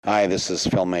Hi, this is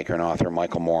filmmaker and author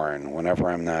Michael Morin.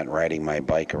 Whenever I'm not riding my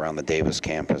bike around the Davis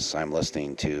campus, I'm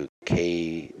listening to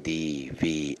KDVS,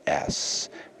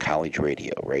 College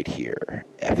Radio, right here,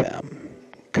 FM.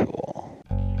 Cool.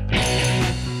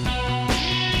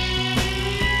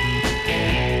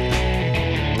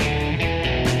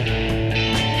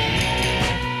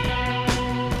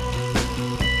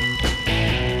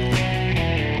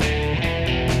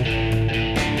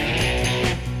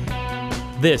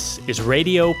 This is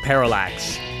Radio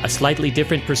Parallax, a slightly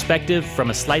different perspective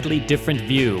from a slightly different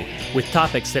view, with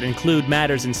topics that include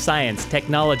matters in science,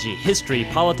 technology, history,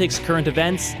 politics, current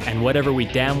events, and whatever we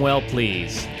damn well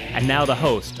please. And now the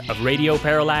host of Radio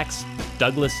Parallax,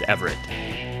 Douglas Everett.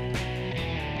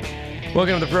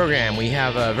 Welcome to the program. We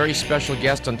have a very special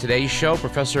guest on today's show,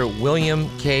 Professor William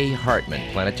K.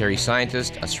 Hartman, planetary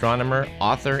scientist, astronomer,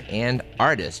 author, and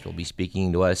artist, will be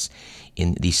speaking to us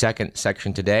in the second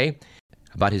section today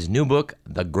about his new book,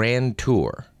 The Grand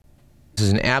Tour. This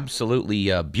is an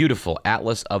absolutely beautiful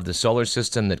atlas of the solar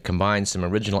system that combines some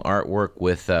original artwork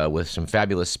with some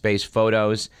fabulous space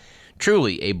photos.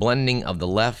 Truly a blending of the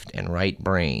left and right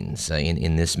brains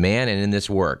in this man and in this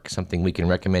work, something we can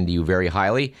recommend to you very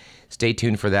highly. Stay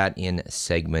tuned for that in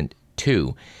segment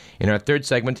 2. In our third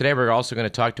segment today, we're also going to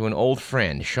talk to an old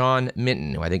friend, Sean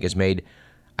Minton, who I think has made,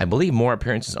 I believe, more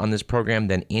appearances on this program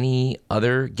than any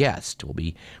other guest. Will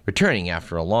be returning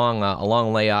after a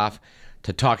long layoff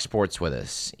to talk sports with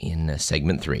us in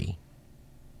segment 3.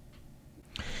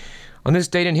 On this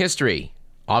date in history,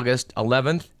 August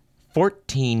 11th,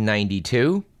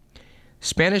 1492,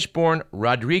 Spanish-born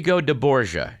Rodrigo de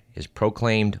Borgia is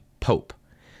proclaimed Pope.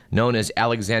 Known as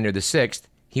Alexander VI,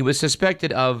 he was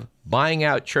suspected of buying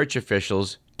out church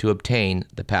officials to obtain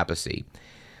the papacy.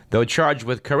 Though charged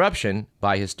with corruption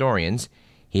by historians,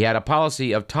 he had a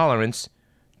policy of tolerance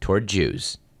toward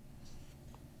Jews.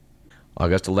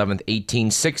 August 11,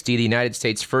 1860, the United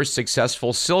States' first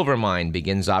successful silver mine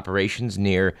begins operations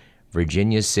near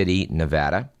Virginia City,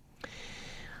 Nevada.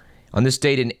 On this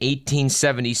date in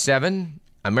 1877,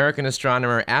 American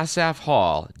astronomer Asaph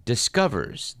Hall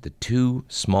discovers the 2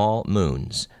 small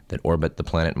moons that orbit the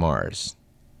planet Mars.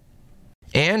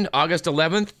 And August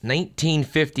 11th,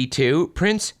 1952,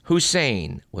 Prince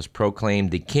Hussein was proclaimed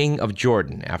the King of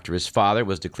Jordan after his father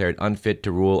was declared unfit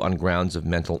to rule on grounds of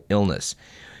mental illness.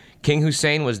 King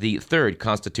Hussein was the 3rd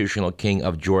constitutional king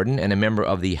of Jordan and a member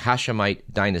of the Hashemite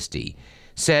dynasty,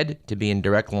 said to be in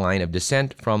direct line of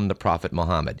descent from the Prophet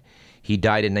Muhammad. He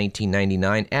died in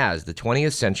 1999 as the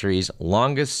 20th century's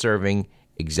longest-serving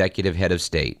executive head of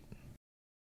state.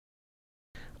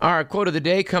 Our quote of the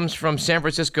day comes from San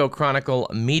Francisco Chronicle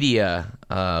media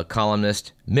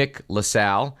columnist Mick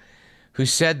LaSalle, who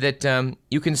said that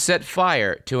you can set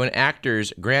fire to an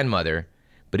actor's grandmother,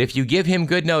 but if you give him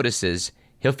good notices,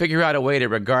 he'll figure out a way to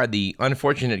regard the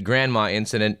unfortunate grandma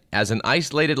incident as an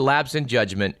isolated lapse in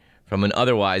judgment from an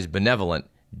otherwise benevolent,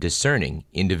 discerning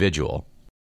individual.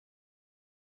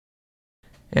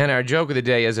 And our joke of the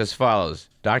day is as follows.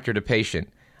 Doctor to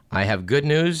patient, I have good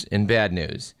news and bad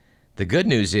news. The good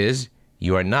news is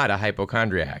you are not a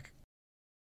hypochondriac.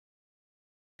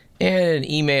 And an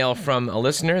email from a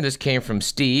listener. This came from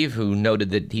Steve, who noted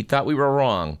that he thought we were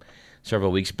wrong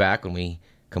several weeks back when we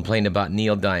complained about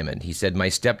Neil Diamond. He said, my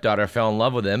stepdaughter fell in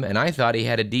love with him, and I thought he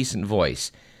had a decent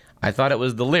voice. I thought it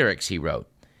was the lyrics he wrote.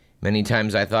 Many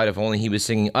times I thought if only he was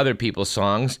singing other people's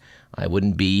songs, I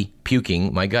wouldn't be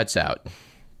puking my guts out.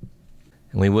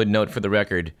 And we would note for the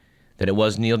record that it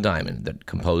was Neil Diamond that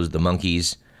composed the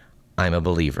Monkees' I'm a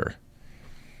Believer.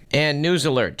 And news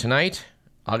alert. Tonight,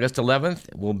 August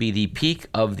 11th, will be the peak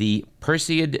of the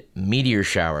Perseid meteor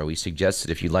shower. We suggest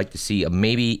that if you'd like to see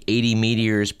maybe 80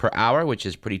 meteors per hour, which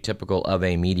is pretty typical of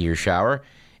a meteor shower,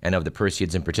 and of the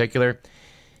Perseids in particular,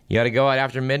 you got to go out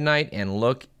after midnight and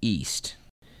look east.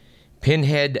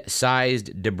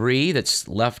 Pinhead-sized debris that's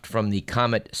left from the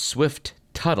comet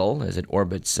Swift-Tuttle as it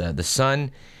orbits the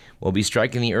sun will be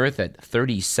striking the Earth at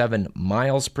 37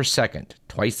 miles per second,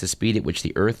 twice the speed at which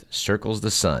the Earth circles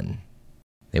the sun.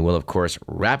 They will, of course,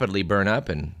 rapidly burn up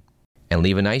and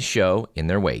leave a nice show in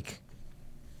their wake.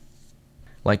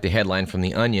 Like the headline from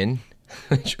The Onion,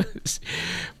 which was,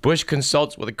 Bush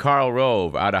consults with Karl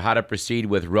Rove out of how to proceed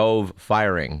with Rove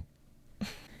firing.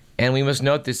 And we must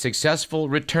note the successful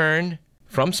return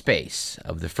from space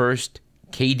of the first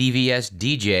KDVS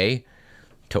DJ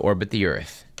to orbit the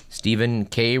Earth, Stephen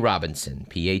K. Robinson,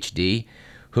 Ph.D.,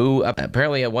 who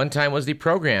apparently at one time was the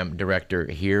program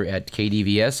director here at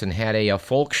KDVS and had a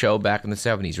folk show back in the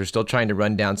 70s. We're still trying to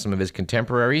run down some of his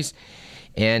contemporaries,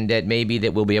 and it may be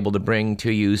that we'll be able to bring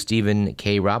to you Stephen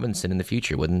K. Robinson in the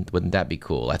future. Wouldn't that be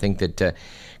cool? I think that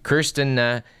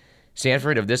Kirsten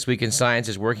Sanford of This Week in Science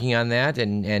is working on that,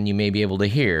 and you may be able to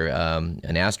hear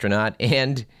an astronaut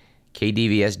and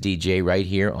KDVS DJ right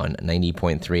here on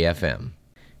 90.3 FM.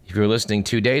 If you were listening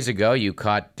 2 days ago, you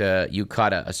caught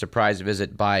a surprise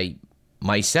visit by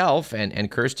myself and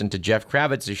Kirsten to Jeff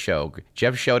Kravitz's show.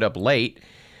 Jeff showed up late.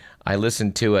 I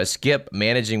listened to Skip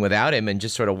managing without him and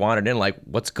just sort of wandered in like,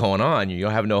 what's going on? You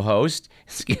don't have no host?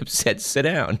 Skip said, sit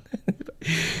down.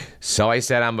 So I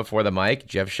sat down before the mic.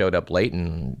 Jeff showed up late,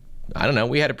 and I don't know,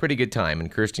 we had a pretty good time, and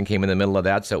Kirsten came in the middle of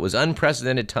that, so it was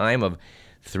unprecedented time of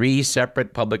 3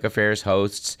 separate public affairs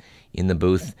hosts in the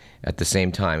booth at the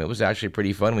same time. It was actually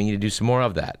pretty fun. We need to do some more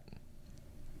of that.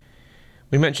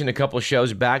 We mentioned a couple of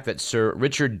shows back that Sir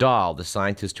Richard Dahl, the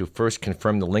scientist who first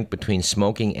confirmed the link between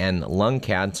smoking and lung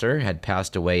cancer, had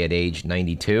passed away at age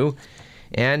 92.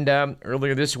 And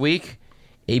earlier this week,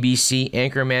 ABC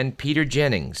anchorman Peter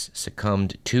Jennings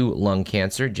succumbed to lung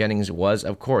cancer. Jennings was,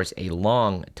 of course, a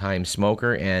long-time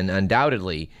smoker and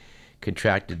undoubtedly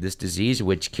contracted this disease,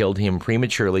 which killed him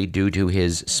prematurely due to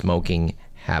his smoking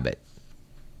habit.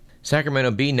 Sacramento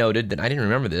Bee noted that, I didn't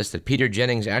remember this, that Peter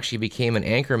Jennings actually became an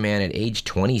anchorman at age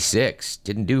 26,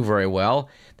 didn't do very well,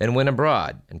 then went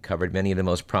abroad and covered many of the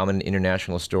most prominent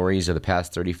international stories of the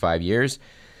past 35 years,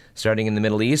 starting in the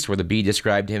Middle East, where the Bee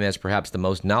described him as perhaps the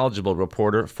most knowledgeable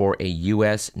reporter for a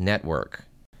U.S. network.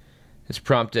 This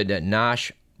prompted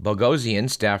Nash Bogosian,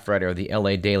 staff writer of the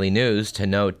LA Daily News, to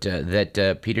note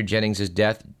that Peter Jennings'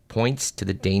 death points to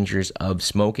the dangers of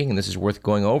smoking, and this is worth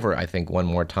going over, I think, one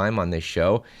more time on this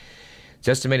show. It's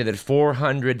estimated that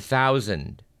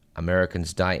 400,000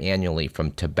 Americans die annually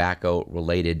from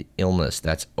tobacco-related illness.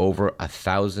 That's over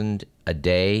 1,000 a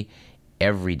day,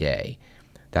 every day.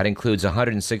 That includes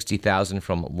 160,000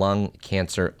 from lung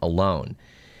cancer alone.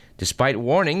 Despite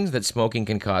warnings that smoking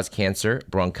can cause cancer,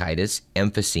 bronchitis,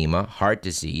 emphysema, heart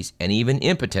disease, and even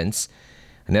impotence,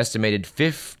 an estimated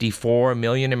 54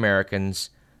 million Americans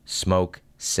smoke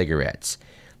cigarettes.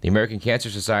 The American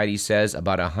Cancer Society says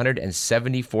about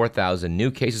 174,000 new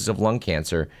cases of lung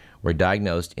cancer were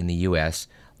diagnosed in the U.S.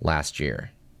 last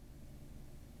year.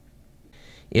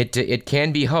 It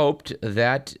can be hoped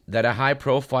that a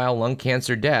high-profile lung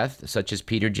cancer death, such as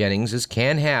Peter Jennings's,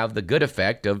 can have the good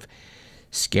effect of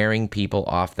scaring people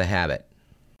off the habit.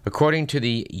 According to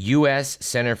the U.S.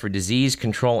 Center for Disease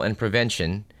Control and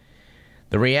Prevention,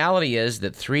 the reality is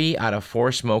that 3 out of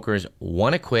 4 smokers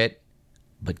want to quit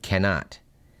but cannot.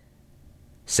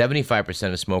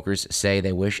 75% of smokers say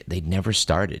they wish they'd never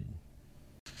started.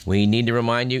 We need to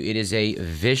remind you, it is a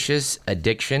vicious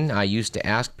addiction. I used to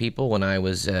ask people when I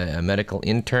was a medical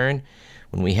intern,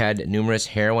 when we had numerous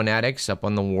heroin addicts up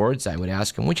on the wards, I would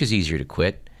ask them, which is easier to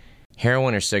quit,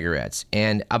 heroin or cigarettes?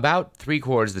 And about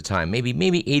 3/4 of the time, maybe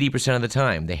 80% of the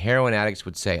time, the heroin addicts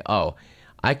would say, oh,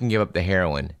 I can give up the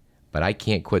heroin, but I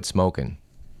can't quit smoking.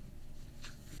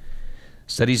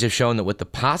 Studies have shown that with the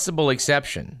possible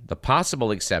exception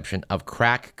of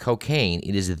crack cocaine,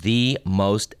 it is the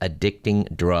most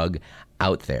addicting drug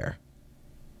out there.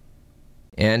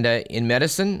 And in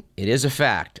medicine, it is a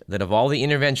fact that of all the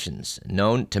interventions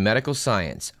known to medical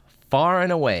science, far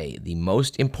and away the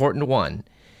most important one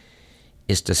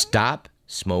is to stop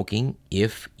smoking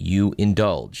if you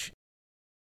indulge.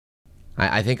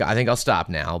 I think I'll stop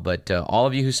now, but all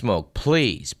of you who smoke,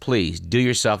 please do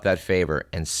yourself that favor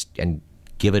and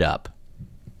give it up.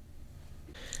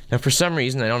 Now, for some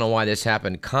reason, I don't know why this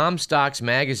happened, Comstocks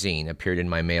magazine appeared in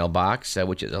my mailbox,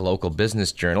 which is a local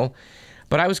business journal.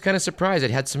 But I was kind of surprised.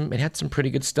 It had some pretty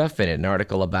good stuff in it. An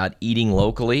article about eating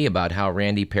locally, about how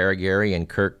Randy Paragari and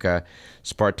Kirk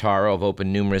Spartaro have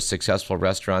opened numerous successful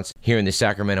restaurants here in the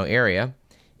Sacramento area.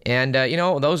 And,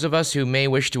 those of us who may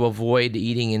wish to avoid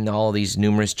eating in all these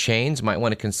numerous chains might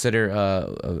want to consider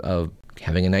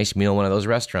having a nice meal in one of those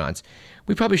restaurants.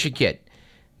 We probably should get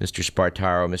Mr.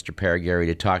 Spartaro, Mr. Paragari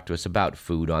to talk to us about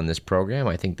food on this program.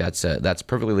 I think that's a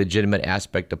perfectly legitimate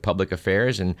aspect of public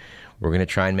affairs, and we're going to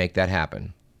try and make that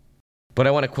happen. But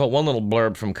I want to quote one little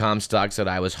blurb from Comstocks that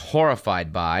I was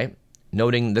horrified by,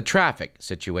 noting the traffic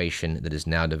situation that is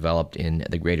now developed in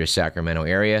the greater Sacramento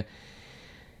area.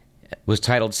 It was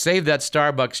titled, "Save That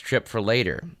Starbucks Trip for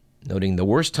Later," noting the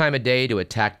worst time of day to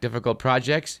attack difficult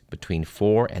projects, between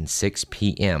 4 and 6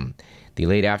 p.m., The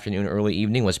late afternoon, early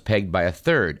evening was pegged by a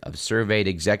third of surveyed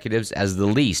executives as the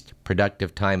least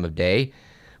productive time of day,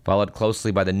 followed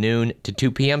closely by the noon to 2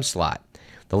 p.m. slot.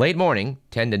 The late morning,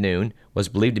 10 to noon, was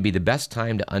believed to be the best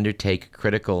time to undertake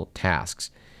critical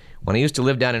tasks. When I used to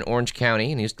live down in Orange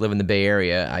County and I used to live in the Bay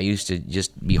Area, I used to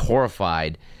just be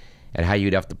horrified at how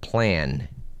you'd have to plan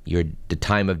the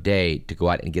time of day to go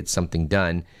out and get something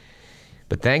done.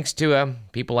 But thanks to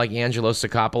people like Angelo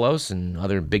Sakopoulos and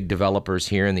other big developers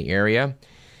here in the area,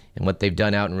 and what they've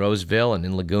done out in Roseville and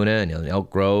in Laguna and in Elk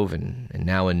Grove and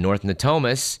now in North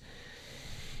Natomas,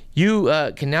 you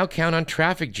can now count on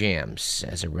traffic jams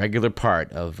as a regular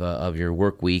part of your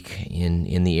work week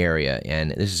in the area.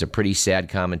 And this is a pretty sad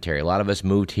commentary. A lot of us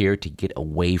moved here to get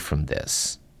away from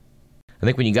this. I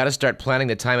think when you got to start planning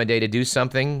the time of day to do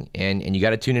something, and you got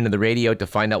to tune into the radio to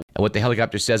find out what the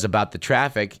helicopter says about the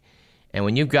traffic, and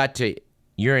when you've got to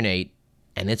urinate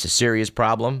and it's a serious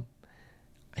problem,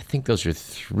 I think those are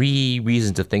 3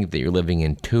 reasons to think that you're living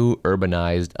in too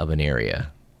urbanized of an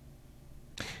area.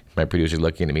 My producer's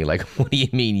looking at me like, what do you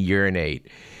mean urinate?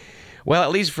 Well,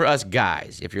 at least for us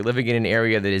guys, if you're living in an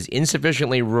area that is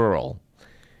insufficiently rural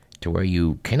to where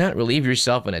you cannot relieve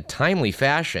yourself in a timely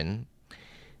fashion,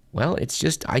 well,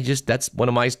 that's one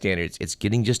of my standards. It's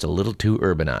getting just a little too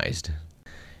urbanized.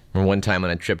 Remember one time on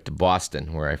a trip to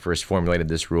Boston where I first formulated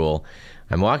this rule.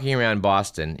 I'm walking around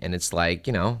Boston and it's like,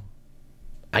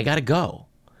 I gotta go.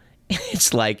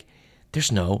 It's like,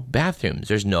 there's no bathrooms.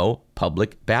 There's no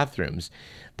public bathrooms.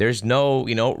 There's no,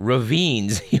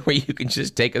 ravines where you can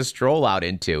just take a stroll out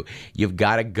into. You've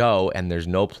got to go, and there's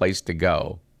no place to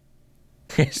go.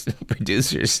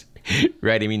 Producers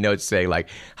writing me notes saying, like,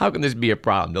 how can this be a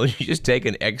problem? Don't you just take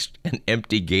an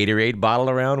empty Gatorade bottle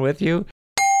around with you?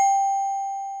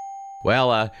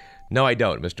 Well, no, I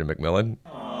don't, Mr. McMillan.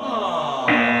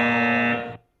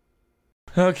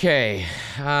 Okay,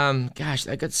 gosh,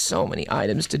 I got so many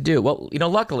items to do. Well,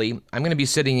 luckily, I'm going to be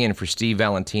sitting in for Steve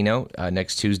Valentino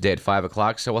next Tuesday at 5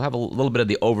 o'clock, so we'll have a little bit of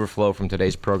the overflow from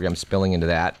today's program spilling into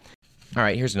that. All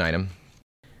right, here's an item.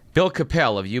 Bill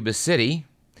Capel of Yuba City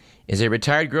is a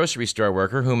retired grocery store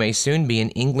worker who may soon be an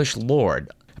English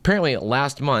lord. Apparently,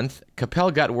 last month, Capel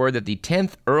got word that the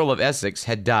 10th Earl of Essex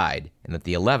had died, and that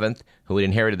the 11th, who had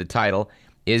inherited the title,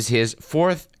 is his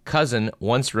 4th cousin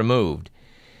once removed.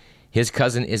 His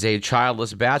cousin is a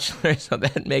childless bachelor, so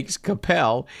that makes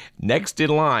Capel next in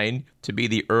line to be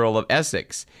the Earl of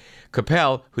Essex.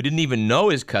 Capel, who didn't even know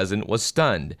his cousin, was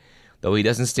stunned. Though he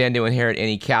doesn't stand to inherit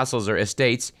any castles or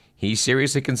estates, he's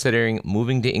seriously considering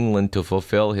moving to England to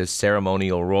fulfill his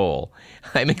ceremonial role.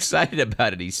 I'm excited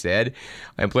about it, he said.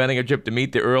 I'm planning a trip to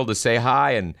meet the Earl to say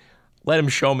hi and let him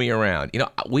show me around.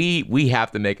 We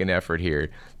have to make an effort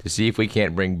here to see if we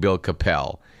can't bring Bill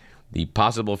Capel, the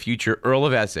possible future Earl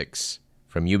of Essex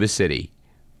from Yuba City,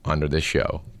 onto this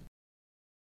show.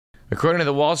 According to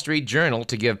the Wall Street Journal,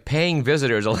 to give paying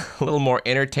visitors a little more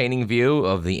entertaining view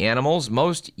of the animals,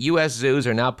 most U.S. zoos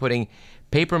are now putting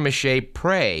papier-mâché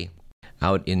prey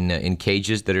out in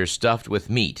cages that are stuffed with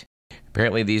meat.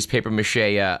 Apparently, these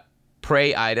papier-mâché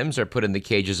prey items are put in the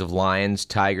cages of lions,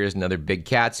 tigers, and other big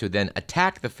cats who then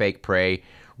attack the fake prey,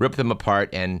 rip them apart,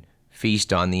 and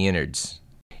feast on the innards.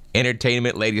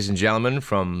 Entertainment, ladies and gentlemen,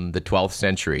 from the 12th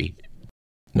century.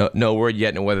 No word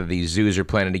yet on whether these zoos are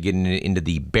planning to get into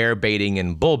the bear baiting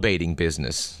and bull baiting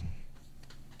business.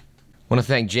 I want to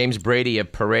thank James Brady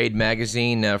of Parade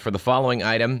Magazine for the following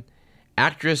item.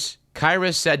 Actress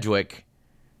Kyra Sedgwick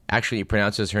actually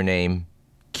pronounces her name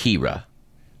Kira.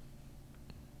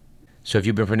 So if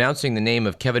you've been pronouncing the name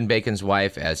of Kevin Bacon's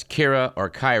wife as Kira or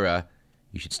Kyra,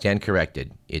 you should stand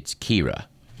corrected. It's Kira.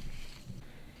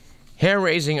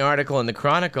 Hair-raising article in the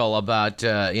Chronicle about,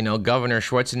 Governor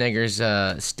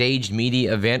Schwarzenegger's staged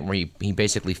media event where he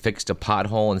basically fixed a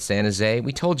pothole in San Jose.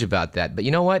 We told you about that. But you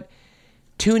know what?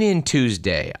 Tune in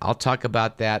Tuesday. I'll talk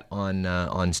about that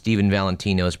on Stephen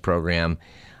Valentino's program,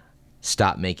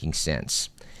 Stop Making Sense.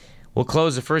 We'll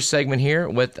close the first segment here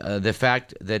with the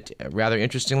fact that, rather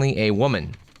interestingly, a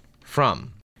woman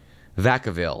from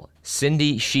Vacaville,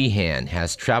 Cindy Sheehan,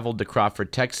 has traveled to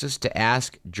Crawford, Texas to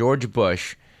ask George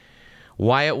Bush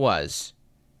why it was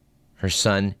her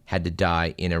son had to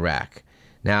die in Iraq.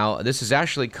 Now, this is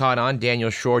actually caught on. Daniel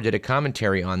Shore did a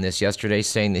commentary on this yesterday,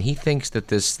 saying that he thinks that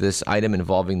this item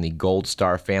involving the Gold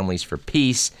Star Families for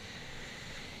Peace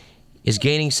is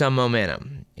gaining some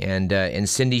momentum. And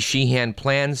Cindy Sheehan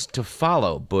plans to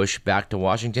follow Bush back to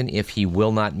Washington if he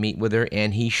will not meet with her,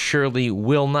 and he surely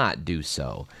will not do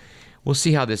so. We'll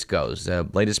see how this goes. The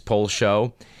latest polls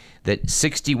show that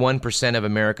 61% of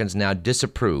Americans now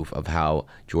disapprove of how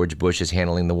George Bush is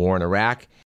handling the war in Iraq,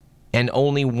 and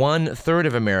only 1/3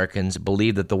 of Americans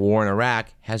believe that the war in Iraq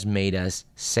has made us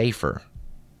safer.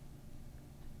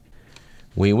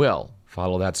 We will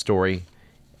follow that story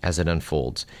as it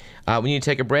unfolds. We need to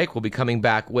take a break. We'll be coming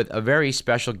back with a very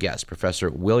special guest. Professor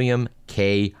William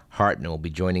K. Hartnell will be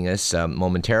joining us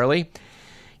momentarily.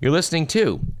 You're listening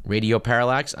to Radio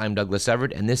Parallax. I'm Douglas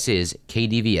Everett, and this is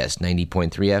KDVS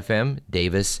 90.3 FM,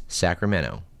 Davis,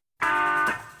 Sacramento.